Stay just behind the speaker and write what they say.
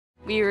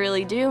We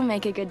really do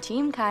make a good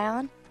team,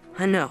 Kion.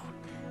 I know.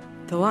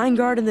 The Lion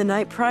Guard and the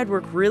Night Pride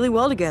work really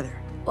well together.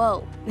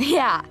 Well,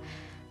 yeah.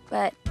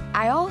 But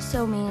I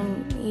also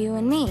mean you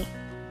and me.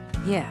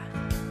 Yeah,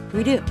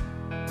 we do.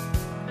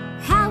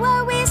 How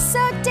are we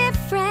so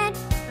different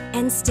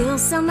and still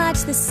so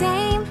much the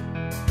same?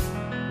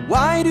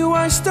 Why do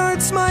I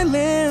start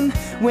smiling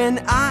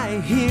when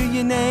I hear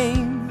your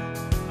name?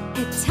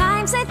 At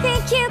times I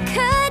think you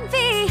could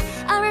be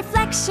a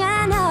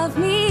reflection of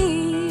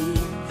me.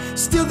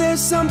 Still there's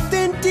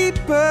something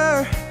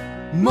deeper,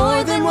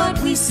 more than what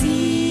we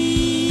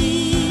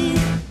see.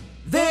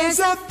 There's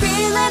a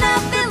feeling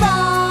of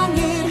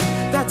belonging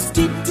that's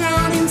deep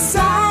down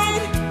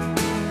inside,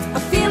 a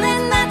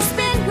feeling that's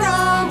been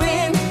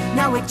growing,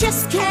 now it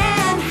just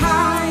can't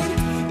hide.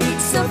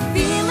 It's a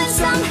feeling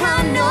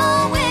somehow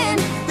knowing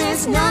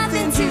there's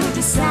nothing to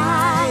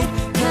decide,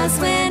 'cause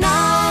when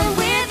I'm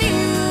with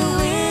you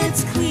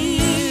it's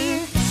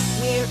clear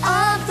we're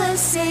of the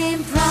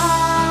same pride.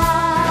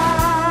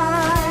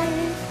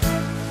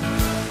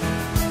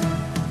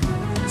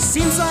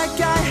 Seems like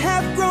I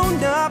have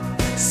grown up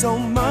so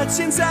much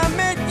since I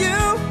met you.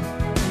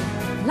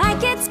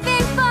 Like it's been